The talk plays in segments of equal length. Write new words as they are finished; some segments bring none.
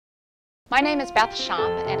My name is Beth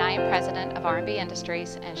Schomp, and I am president of R&B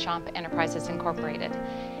Industries and Schomp Enterprises Incorporated.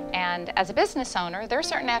 And as a business owner, there are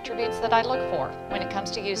certain attributes that I look for when it comes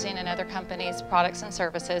to using another company's products and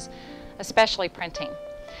services, especially printing.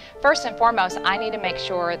 First and foremost, I need to make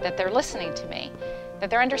sure that they're listening to me, that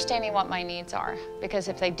they're understanding what my needs are, because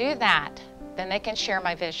if they do that, then they can share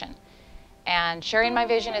my vision. And sharing my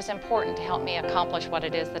vision is important to help me accomplish what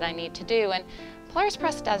it is that I need to do, and Polaris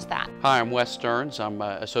Press does that. Hi, I'm Wes Stearns. I'm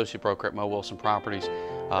an associate broker at Mo Wilson Properties.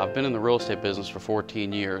 I've been in the real estate business for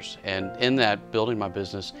 14 years, and in that, building my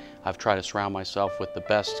business, I've tried to surround myself with the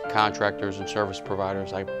best contractors and service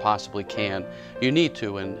providers I possibly can. You need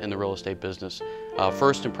to in the real estate business.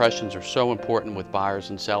 First impressions are so important with buyers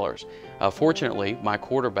and sellers. Fortunately, my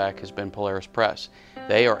quarterback has been Polaris Press.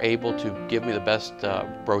 They are able to give me the best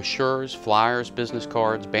brochures, flyers, business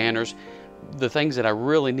cards, banners, the things that I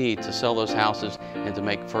really need to sell those houses and to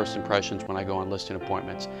make first impressions when I go on listing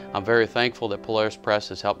appointments. I'm very thankful that Polaris Press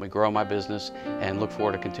has helped me grow my business and look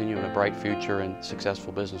forward to continuing a bright future and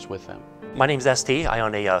successful business with them. My name's ST. I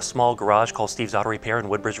own a small garage called Steve's Auto Repair in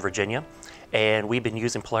Woodbridge, Virginia. And we've been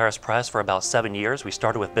using Polaris Press for about 7 years. We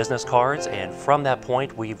started with business cards, and from that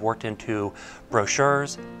point we've worked into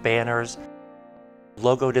brochures, banners,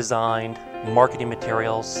 logo design, marketing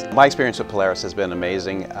materials. My experience with Polaris has been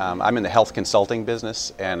amazing. I'm in the health consulting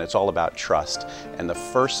business, and it's all about trust. And the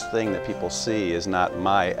first thing that people see is not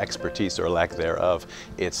my expertise or lack thereof,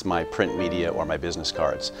 it's my print media or my business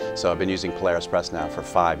cards. So I've been using Polaris Press now for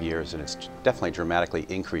 5 years, and it's definitely dramatically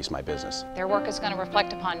increased my business. Their work is going to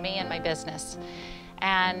reflect upon me and my business.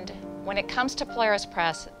 And when it comes to Polaris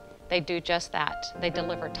Press, they do just that. They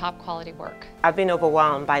deliver top quality work. I've been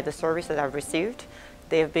overwhelmed by the service that I've received.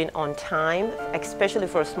 They have been on time, especially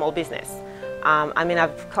for a small business. I mean,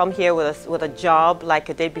 I've come here with a job like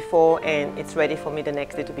a day before, and it's ready for me the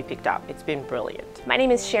next day to be picked up. It's been brilliant. My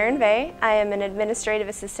name is Sharon Vey. I am an administrative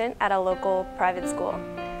assistant at a local private school.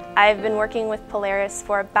 I've been working with Polaris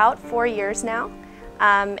for about 4 years now.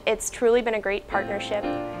 It's truly been a great partnership.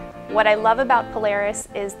 What I love about Polaris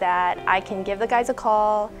is that I can give the guys a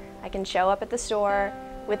call, I can show up at the store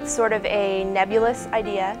with sort of a nebulous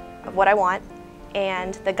idea of what I want,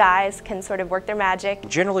 and the guys can sort of work their magic.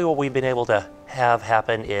 Generally what we've been able to have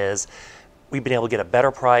happen is we've been able to get a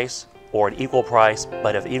better price or an equal price,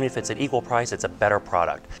 but even if it's an equal price, it's a better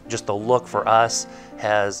product. Just the look for us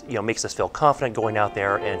has, makes us feel confident going out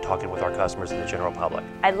there and talking with our customers and the general public.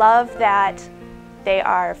 I love that they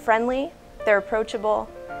are friendly, they're approachable,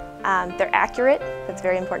 they're accurate, that's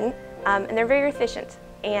very important, and they're very efficient.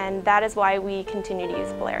 And that is why we continue to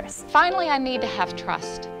use Polaris. Finally, I need to have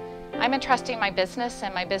trust. I'm entrusting my business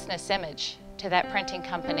and my business image to that printing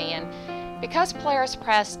company, and because Polaris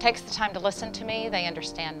Press takes the time to listen to me, they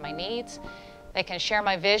understand my needs, they can share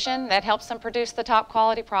my vision, that helps them produce the top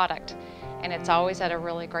quality product, and it's always at a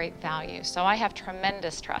really great value. So I have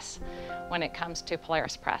tremendous trust when it comes to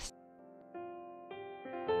Polaris Press.